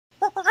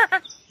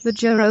The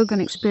Joe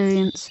Rogan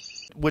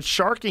Experience. What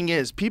sharking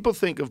is, people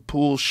think of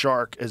pool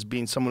shark as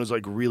being someone who's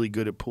like really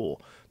good at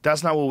pool.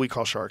 That's not what we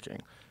call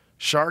sharking.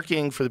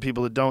 Sharking, for the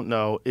people that don't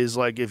know, is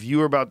like if you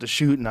were about to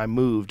shoot and I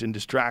moved and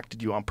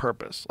distracted you on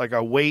purpose. Like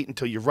I'll wait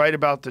until you're right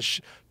about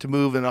to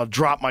move and I'll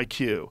drop my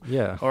cue.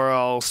 Yeah. Or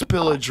I'll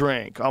spill a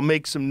drink. I'll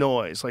make some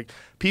noise. Like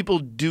people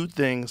do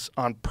things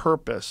on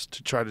purpose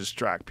to try to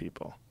distract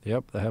people.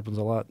 Yep, that happens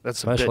a lot, That's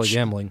some especially bitch.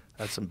 gambling.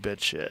 That's some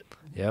bitch shit.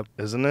 Yep.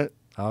 Isn't it?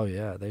 Oh,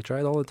 yeah, they try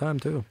it all the time,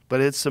 too.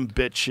 But it's some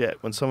bitch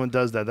shit. When someone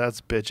does that,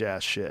 that's bitch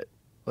ass shit.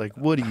 Like,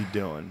 what are you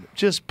doing?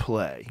 Just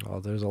play. Oh,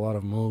 there's a lot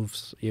of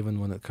moves, even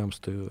when it comes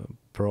to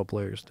pro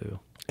players, too.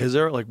 Is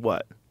there like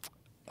what?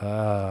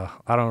 I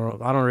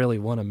don't really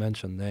want to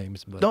mention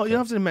names, but No, you don't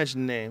have to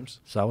mention names.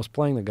 So I was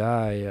playing the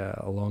guy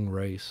a long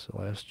race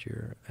last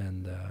year,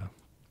 and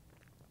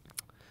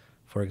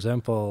for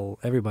example,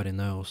 everybody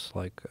knows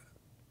like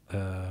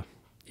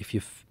if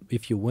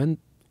you win,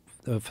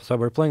 so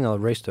we're playing a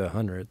race to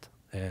 100,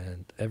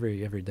 and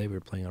every day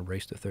we're playing a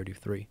race to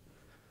 33.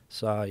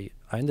 So I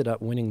ended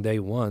up winning day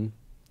one,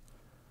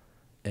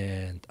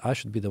 and I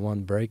should be the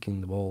one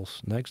breaking the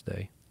balls next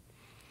day.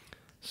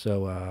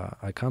 So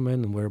I come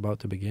in and we're about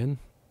to begin,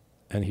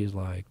 and he's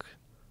like,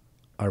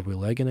 "Are we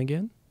legging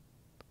again?"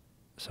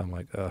 So I'm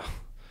like,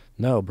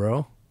 "No,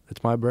 bro,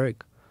 it's my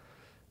break."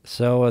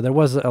 So there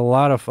was a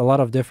lot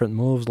of different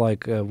moves.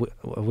 Like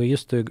we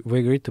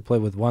agreed to play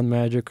with one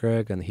magic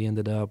rack, and he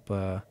ended up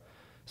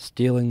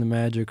stealing the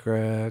magic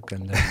rack,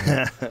 and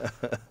then,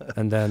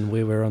 and then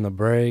we were on a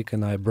break,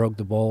 and I broke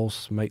the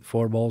balls, made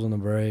 4 balls on the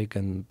break,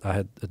 and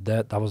I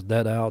was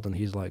dead out, and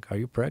he's like, "Are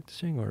you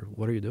practicing or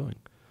what are you doing?"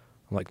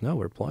 I'm like, "No,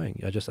 we're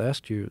playing. I just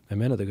asked you a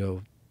minute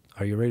ago,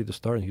 are you ready to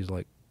start?" And he's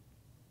like,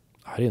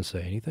 "I didn't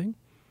say anything."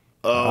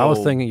 Oh, I was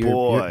thinking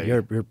boy.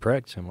 you're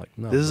practicing. I'm like,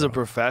 "No." This is a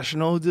bro."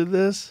 professional who did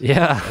this?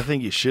 Yeah. I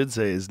think you should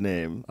say his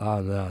name.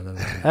 Oh no.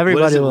 What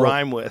does it will,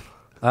 rhyme with?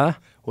 Huh?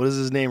 What does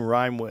his name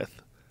rhyme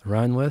with?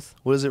 Rhyme with?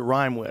 What does it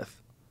rhyme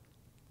with?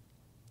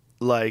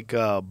 Like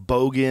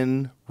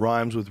Bogan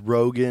rhymes with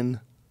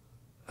Rogan.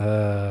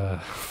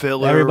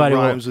 Filler everybody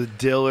rhymes with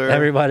Diller.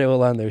 Everybody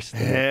will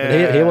understand.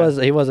 Yeah.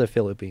 But he was a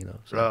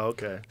Filipino. So, Oh,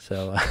 okay.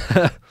 So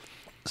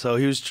So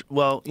he was,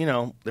 well, you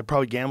know, they're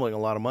probably gambling a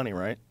lot of money,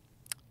 right?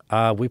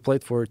 we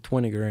played for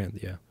 20 grand.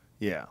 Yeah.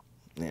 Yeah.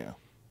 Yeah.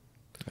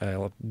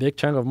 A big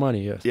chunk of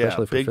money. Yeah. Yeah,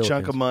 Especially for big chunk of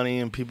Philippines. money,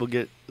 and people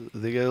get a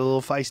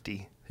little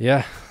feisty.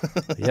 Yeah.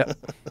 Yep.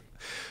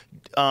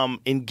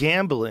 In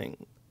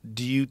gambling,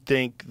 do you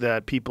think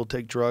that people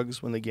take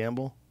drugs when they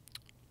gamble?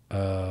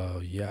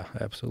 Yeah,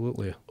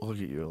 absolutely. Look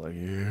at you, like,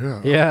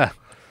 yeah. Yeah.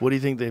 What do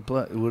you think they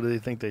play? What do they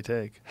think they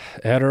take?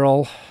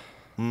 Adderall.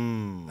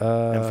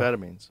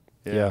 Amphetamines.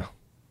 Yeah.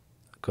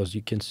 Because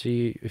you can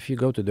see, if you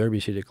go to Derby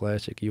City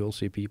Classic, you will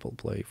see people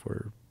play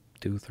for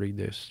 2-3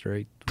 days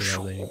straight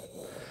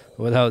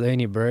without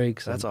any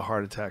breaks. That's a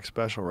heart attack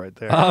special right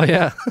there. Oh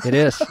yeah, it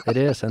is. It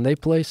is, and they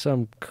play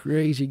some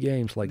crazy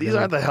games like These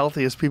aren't the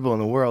healthiest people in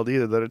the world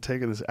either that are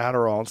taking this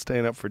Adderall and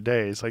staying up for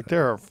days. Like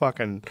they're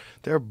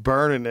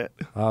burning it.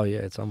 Oh yeah,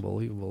 it's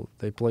unbelievable.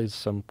 They play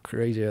some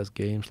crazy ass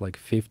games like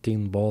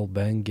 15-ball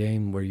bang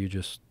game where you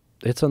just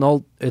it's an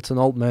old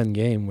man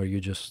game where you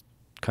just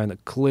kind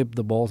of clip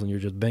the balls and you're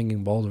just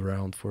banging balls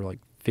around for like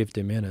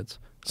 50 minutes.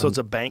 So it's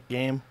a bank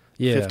game.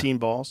 Yeah. 15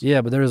 balls.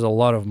 Yeah, but there is a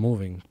lot of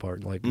moving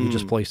part. Like you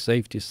just play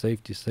safety, it's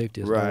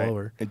Right. all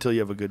over. Until you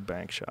have a good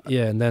bank shot.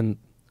 Yeah, and then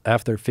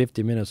after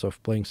 50 minutes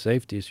of playing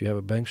safeties, you have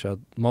a bank shot,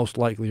 most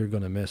likely you're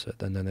going to miss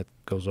it. And then it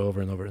goes over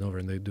and over and over,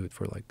 and they do it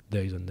for like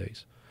days and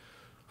days.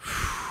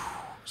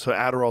 So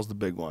Adderall's the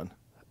big one.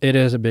 It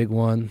is a big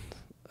one.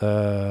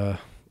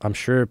 I'm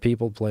sure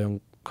people play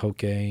on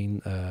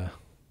cocaine.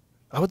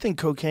 I would think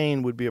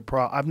cocaine would be a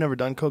problem. I've never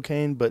done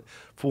cocaine, but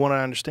for what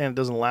I understand, it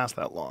doesn't last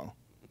that long.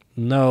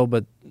 No,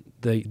 but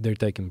they're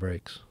taking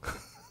breaks.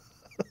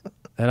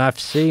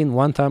 And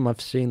one time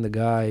I've seen the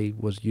guy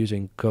was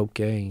using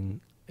cocaine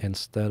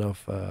instead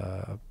of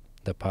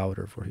the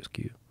powder for his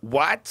cue.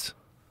 What?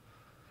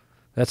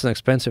 That's an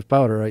expensive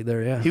powder right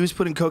there, yeah. He was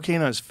putting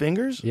cocaine on his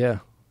fingers? Yeah,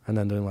 and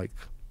then doing like...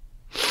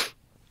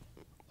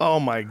 Oh,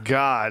 my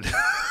God.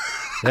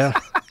 Yeah.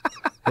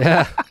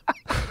 Yeah.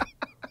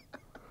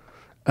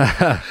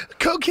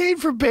 Cocaine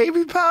for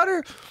baby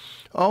powder?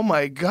 Oh,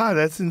 my God,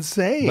 that's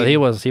insane. But he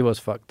was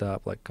fucked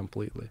up, like,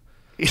 completely.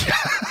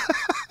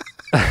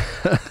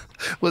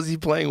 Was he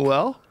playing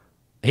well?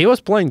 He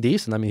was playing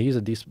decent. I mean, he's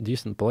a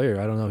decent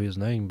player. I don't know his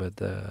name, but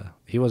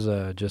he was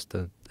just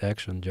an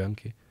action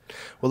junkie.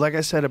 Well, like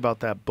I said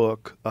about that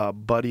book,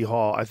 Buddy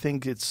Hall, I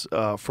think it's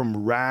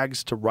From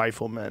Rags to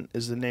Riflemen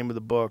is the name of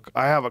the book.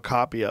 I have a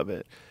copy of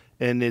it,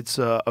 and it's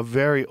a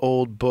very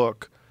old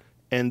book.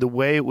 And the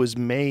way it was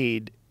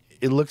made,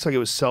 it looks like it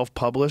was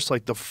self-published.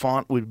 Like the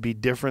font would be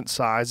different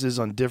sizes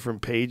on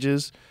different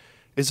pages.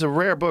 It's a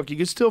rare book. You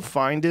can still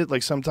find it.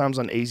 Like sometimes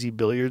on AZ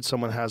Billiards,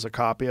 someone has a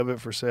copy of it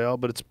for sale,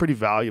 but it's pretty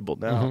valuable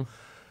now.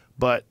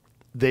 But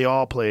they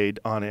all played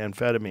on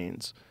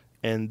amphetamines.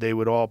 and they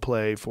would all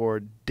play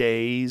for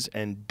days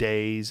and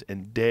days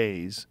and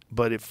days.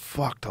 But it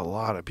fucked a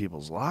lot of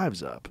people's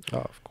lives up. Oh,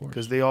 of course.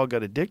 Because they all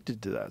got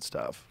addicted to that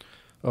stuff.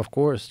 Of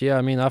course, yeah.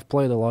 I mean, I've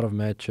played a lot of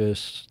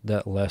matches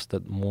that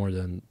lasted more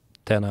than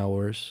 10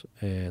 hours,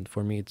 and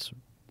for me,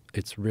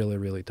 it's really,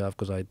 really tough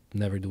because I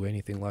never do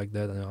anything like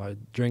that. And I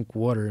drink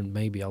water, and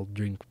maybe I'll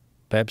drink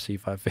Pepsi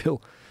if I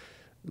feel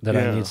that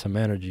I need some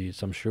energy,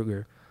 some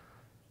sugar.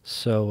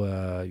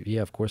 So,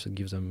 yeah, of course, it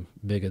gives them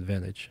big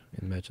advantage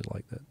in matches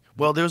like that.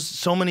 Well, there's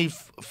so many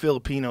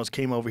Filipinos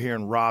came over here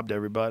and robbed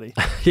everybody.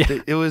 Yeah.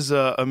 It was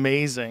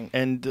amazing.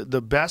 And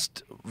the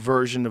best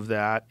version of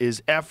that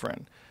is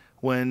Efren.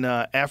 When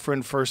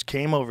Efren first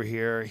came over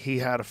here, he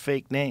had a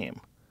fake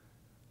name.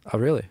 Oh,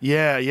 really?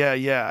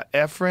 Yeah.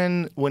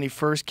 Efren, when he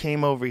first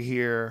came over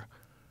here,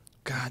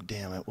 God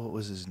damn it, what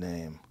was his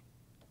name?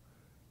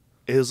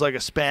 It was like a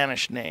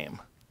Spanish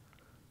name.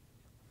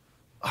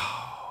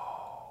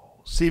 Oh,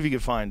 see if you can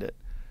find it.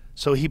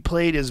 So he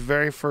played his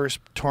very first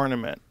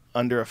tournament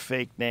under a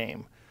fake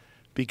name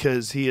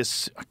because he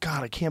is,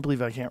 God, I can't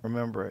believe I can't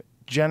remember it.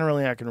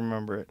 Generally, I can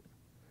remember it.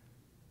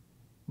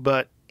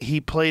 But he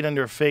played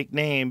under a fake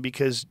name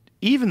because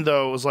even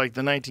though it was like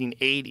the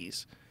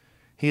 1980s,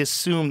 he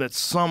assumed that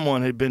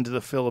someone had been to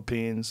the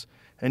Philippines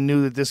and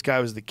knew that this guy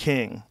was the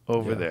king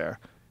over there.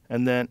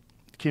 And then,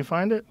 can you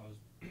find it?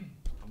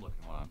 I'm looking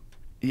one up.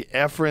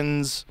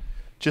 Efren's,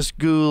 just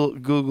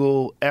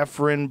Google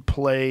Efren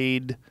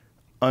played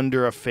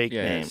under a fake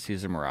name. Yeah,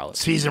 Cesar Morales.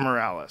 Cesar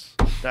Morales.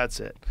 That's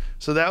it.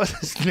 So that was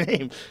his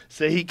name.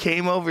 So he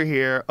came over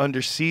here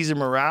under Cesar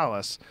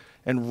Morales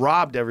and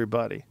robbed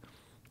everybody.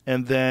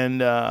 And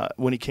then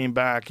when he came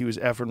back, he was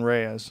Efren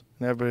Reyes.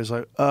 And everybody's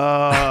like,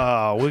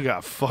 oh, we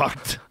got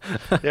fucked.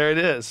 There it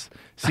is.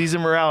 Cesar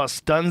Morales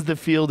stuns the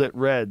field at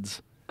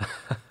Reds.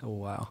 Oh,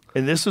 wow.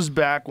 And this was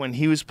back when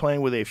he was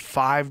playing with a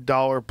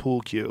 $5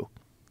 pool cue.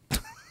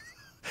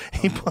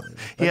 he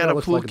had a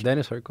looks pool like cue.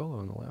 Dennis Hercola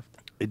on the left.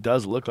 It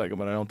does look like him,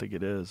 but I don't think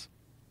it is.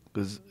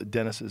 Because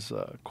Dennis is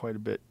quite a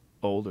bit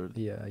older.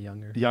 Yeah,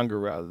 younger. Younger,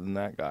 rather, than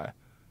that guy.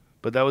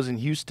 But that was in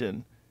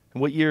Houston. And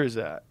what year is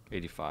that?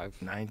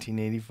 85.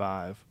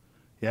 1985.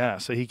 Yeah,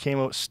 so he came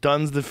out,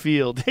 stuns the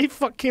field. He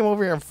came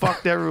over here and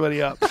fucked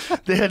everybody up.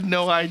 They had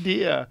no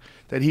idea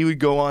that he would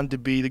go on to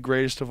be the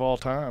greatest of all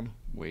time.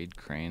 Wade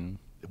Crane.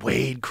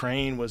 Wade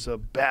Crane was a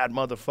bad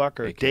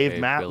motherfucker. AKA Dave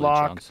Billy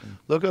Matlock. Johnson.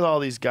 Look at all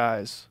these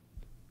guys.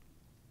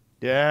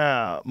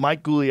 Yeah,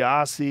 Mike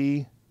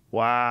Gugliassi.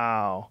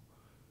 Wow.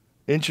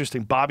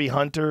 Interesting. Bobby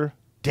Hunter,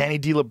 Danny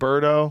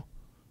DiLiberto,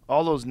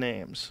 all those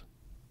names.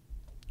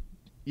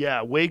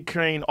 Yeah, Wade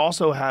Crane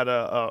also had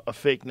a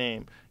fake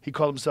name. He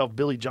called himself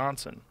Billy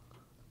Johnson.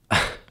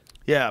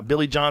 Yeah,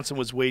 Billy Johnson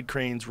was Wade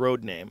Crane's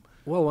road name.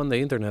 Well, when the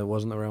internet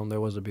wasn't around,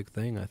 there was a big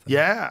thing, I think.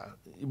 Yeah.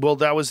 Well,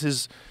 that was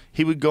his.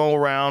 He would go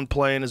around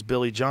playing as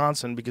Billy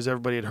Johnson because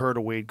everybody had heard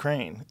of Wade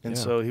Crane. And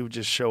so he would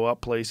just show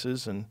up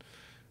places and,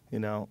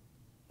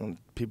 and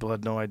people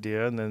had no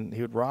idea, and then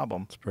he would rob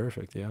them. It's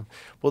perfect, yeah.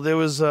 Well, there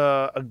was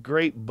a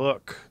great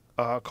book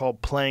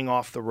called Playing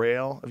Off the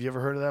Rail. Have you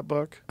ever heard of that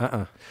book?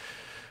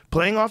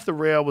 Playing Off the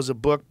Rail was a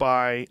book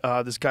by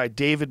this guy,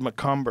 David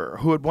McCumber,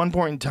 who at one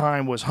point in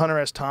time was Hunter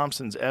S.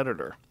 Thompson's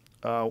editor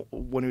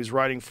when he was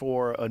writing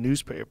for a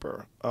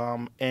newspaper.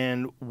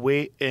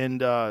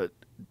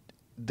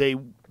 They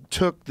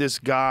took this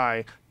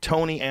guy,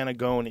 Tony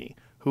Anagoni,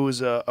 who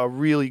was a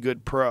really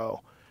good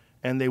pro,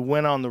 and they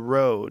went on the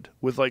road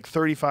with like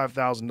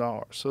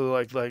 $35,000. So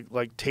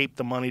like taped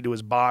the money to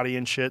his body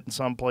and shit in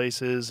some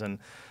places, and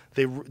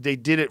they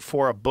did it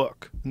for a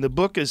book. And the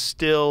book is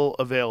still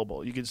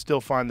available. You can still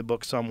find the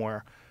book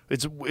somewhere.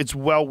 It's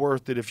well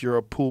worth it if you're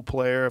a pool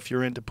player, if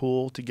you're into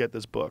pool, to get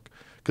this book,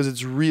 because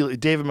it's really,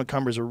 David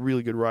McCumber is a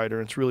really good writer,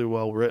 and it's really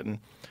well written.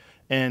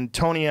 And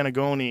Tony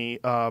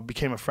Anagoni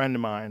became a friend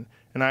of mine,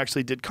 and I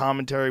actually did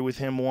commentary with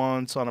him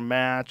once on a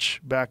match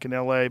back in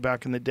LA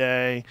back in the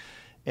day.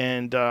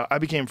 And I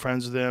became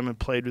friends with him and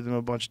played with him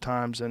a bunch of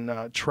times.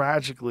 And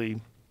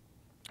tragically,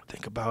 I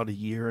think about a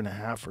year and a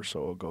half or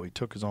so ago, he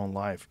took his own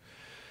life.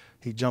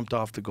 He jumped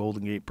off the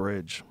Golden Gate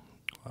Bridge.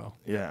 Wow.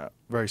 Yeah,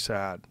 very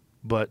sad.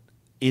 But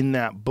in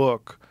that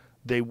book,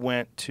 they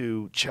went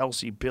to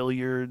Chelsea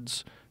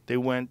Billiards. They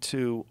went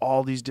to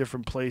all these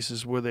different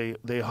places where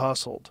they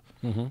hustled.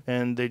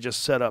 And they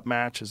just set up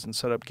matches and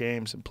set up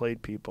games and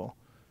played people.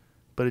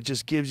 But it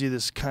just gives you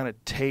this kind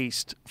of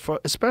taste,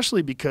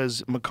 especially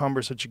because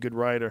McCumber's such a good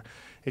writer.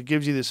 It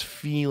gives you this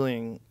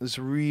feeling, this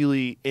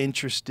really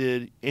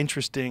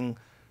interesting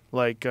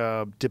like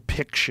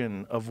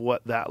depiction of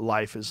what that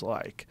life is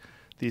like.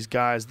 These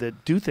guys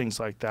that do things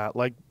like that,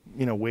 like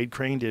Wade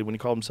Crane did when he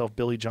called himself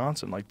Billy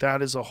Johnson. Like,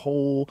 that is a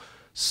whole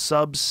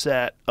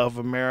subset of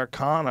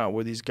Americana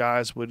where these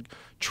guys would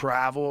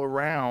travel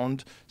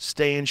around,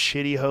 stay in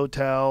shitty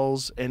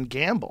hotels, and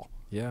gamble.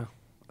 Yeah.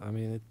 I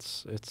mean,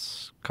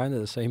 it's kind of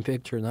the same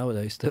picture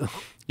nowadays, too.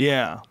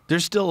 Yeah.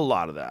 There's still a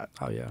lot of that.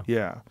 Oh, yeah.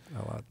 Yeah.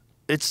 A lot.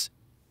 It's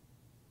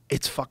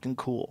fucking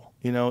cool.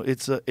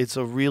 It's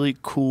a really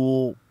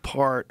cool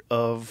part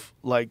of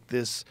like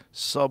this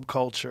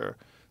subculture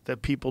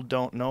that people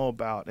don't know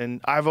about.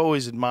 And I've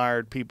always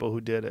admired people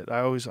who did it. I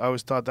always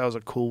thought that was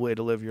a cool way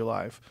to live your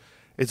life.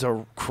 It's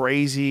a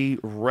crazy,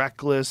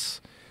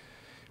 reckless,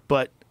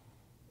 but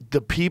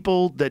the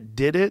people that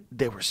did it,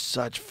 they were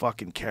such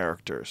fucking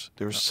characters.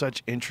 They were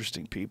such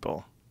interesting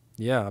people.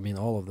 Yeah, I mean,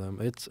 all of them.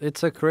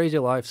 It's a crazy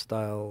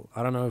lifestyle.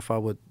 I don't know if I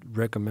would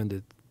recommend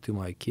it to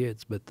my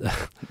kids, but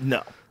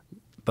No.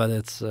 but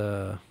it's.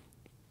 I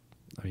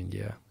mean,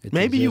 yeah. It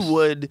Maybe exists. you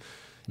would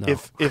No.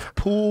 if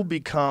pool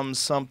becomes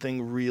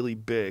something really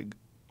big.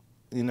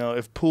 You know,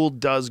 if pool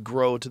does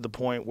grow to the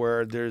point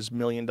where there's $1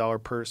 million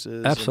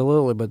purses.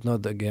 Absolutely, but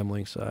not the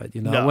gambling side.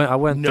 You know, No, I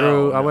went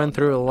no,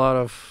 through a lot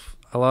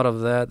of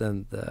that,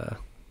 and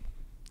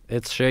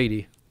it's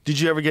shady. Did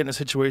you ever get in a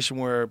situation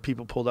where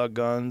people pulled out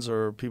guns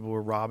or people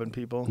were robbing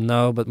people?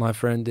 No, but my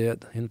friend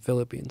did in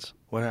Philippines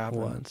What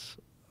happened? once.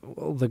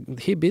 Well,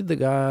 he beat the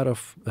guy out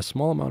of a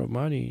small amount of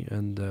money,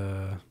 and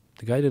the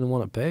guy didn't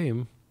want to pay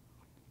him,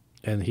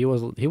 and he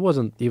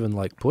wasn't even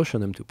like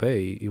pushing him to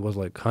pay. He was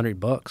like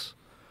 $100.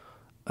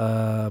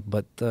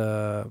 But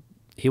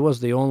he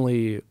was the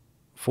only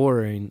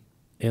foreign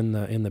in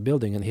the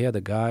building, and he had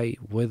a guy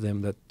with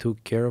him that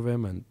took care of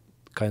him and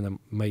kind of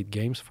made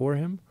games for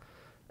him.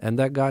 And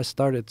that guy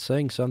started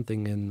saying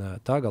something in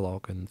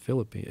Tagalog in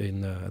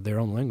their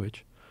own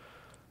language.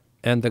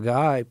 And the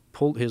guy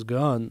pulled his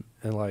gun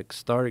and like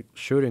started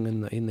shooting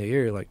in the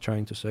air, like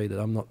trying to say that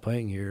I'm not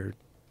playing here.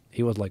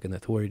 He was like an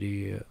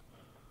authority or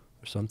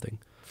something.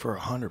 For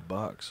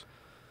 $100.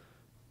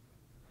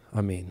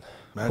 I mean,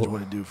 Imagine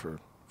what it'd do for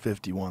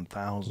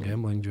 51,000.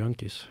 gambling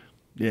junkies.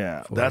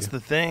 Yeah, for that's you.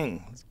 the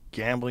thing.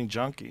 Gambling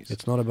junkies.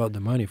 It's not about the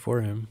money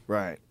for him.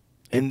 Right.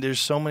 And there's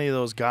so many of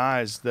those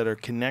guys that are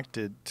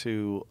connected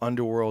to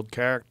underworld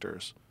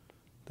characters.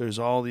 There's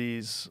all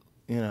these,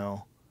 you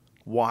know,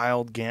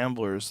 wild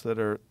gamblers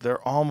that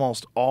they're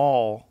almost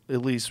all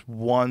at least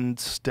one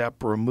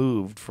step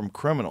removed from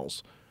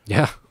criminals.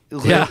 Yeah.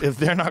 Yeah. If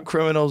they're not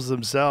criminals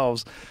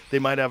themselves, they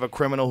might have a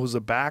criminal who's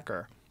a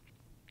backer.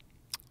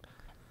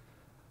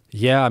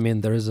 Yeah, I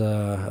mean, there's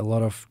a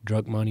lot of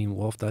drug money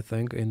involved, I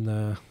think,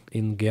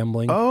 in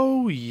gambling.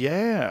 Oh,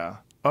 yeah.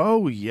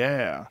 Oh,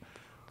 yeah.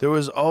 There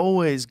was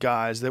always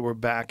guys that were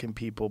backing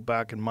people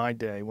back in my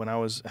day when I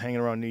was hanging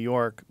around New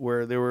York,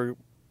 where there were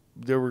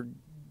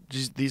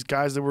just these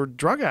guys that were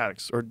drug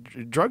addicts or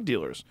drug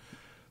dealers.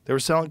 They were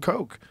selling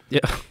coke. Yeah.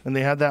 And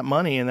they had that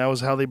money, and that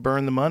was how they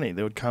burned the money.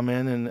 They would come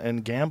in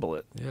and gamble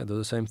it. Yeah, do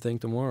the same thing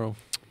tomorrow.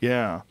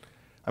 Yeah.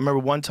 I remember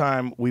one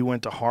time we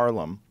went to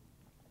Harlem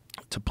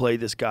to play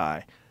this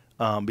guy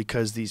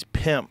because these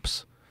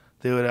pimps,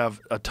 they would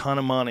have a ton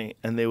of money,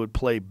 and they would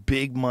play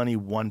big money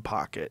one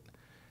pocket.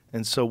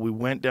 And so we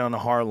went down to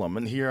Harlem,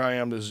 and here I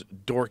am, this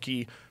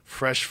dorky,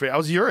 fresh face. I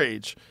was your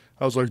age.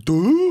 I was like,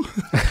 dude.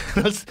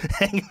 I was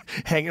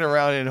hanging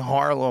around in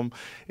Harlem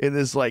in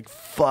this, like,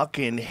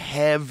 fucking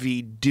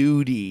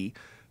heavy-duty,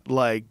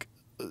 like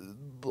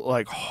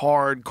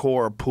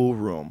hardcore pool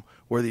room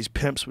where these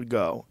pimps would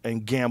go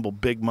and gamble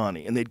big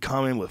money. And they'd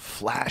come in with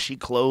flashy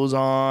clothes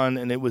on,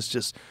 and it was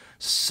just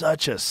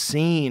such a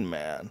scene,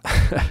 man.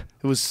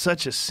 It was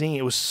such a scene.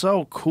 It was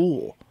so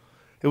cool.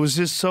 It was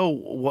just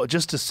so,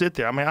 just to sit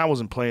there. I mean, I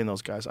wasn't playing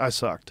those guys. I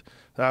sucked.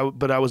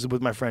 But I was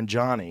with my friend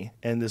Johnny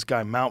and this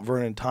guy, Mount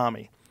Vernon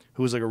Tommy,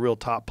 who was like a real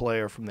top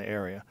player from the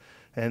area.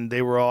 And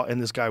they were all,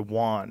 and this guy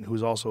Juan,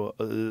 who's also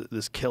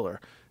this killer.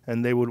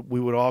 And we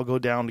would all go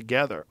down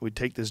together. We'd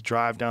take this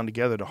drive down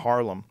together to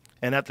Harlem.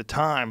 And at the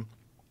time,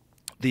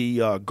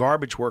 the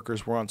garbage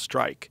workers were on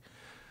strike.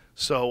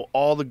 So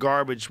all the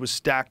garbage was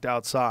stacked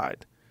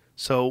outside.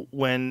 So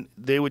when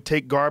they would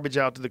take garbage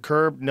out to the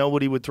curb,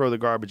 nobody would throw the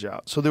garbage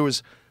out. So there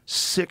was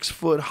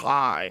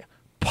 6-foot-high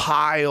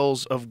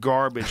piles of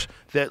garbage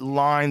that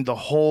lined the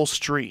whole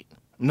street.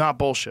 Not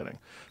bullshitting.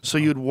 So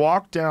you'd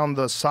walk down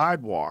the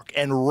sidewalk,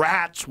 and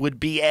rats would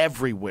be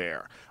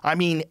everywhere. I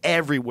mean,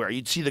 everywhere.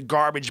 You'd see the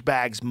garbage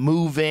bags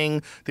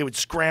moving. They would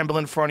scramble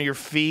in front of your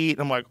feet.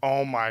 I'm like,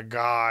 oh, my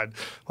God.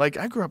 Like,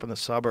 I grew up in the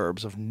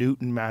suburbs of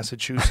Newton,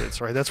 Massachusetts,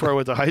 right? That's where I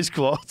went to high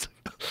school.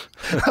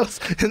 I was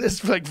in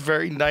this, like,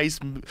 very nice,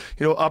 you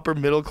know, upper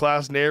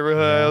middle-class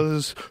neighborhood. I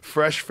was this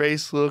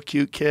fresh-faced little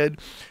cute kid,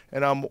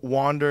 and I'm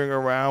wandering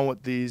around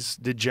with these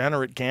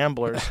degenerate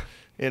gamblers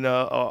in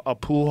a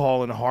pool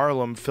hall in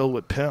Harlem filled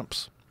with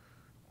pimps.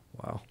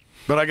 Wow.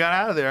 But I got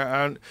out of there,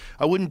 and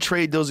I wouldn't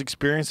trade those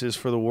experiences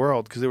for the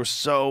world because it was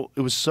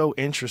so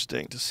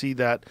interesting to see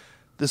that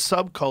the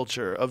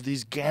subculture of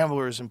these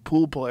gamblers and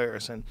pool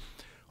players, and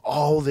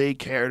all they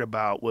cared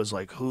about was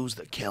like, who's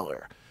the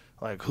killer,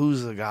 like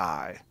who's the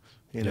guy,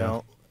 you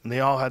know. And they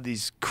all had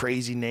these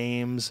crazy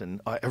names,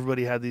 and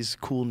everybody had these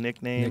cool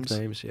nicknames.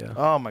 Nicknames, yeah.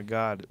 Oh my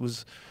God, it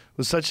was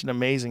such an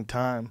amazing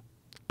time.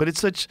 But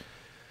it's such.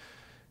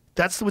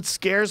 That's what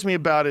scares me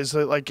about it, is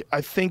that, like,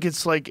 I think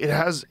it's like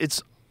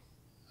it's.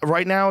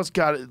 Right now, it's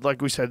got,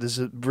 like we said, this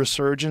is a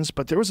resurgence,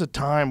 but there was a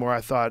time where I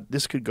thought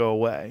this could go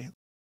away.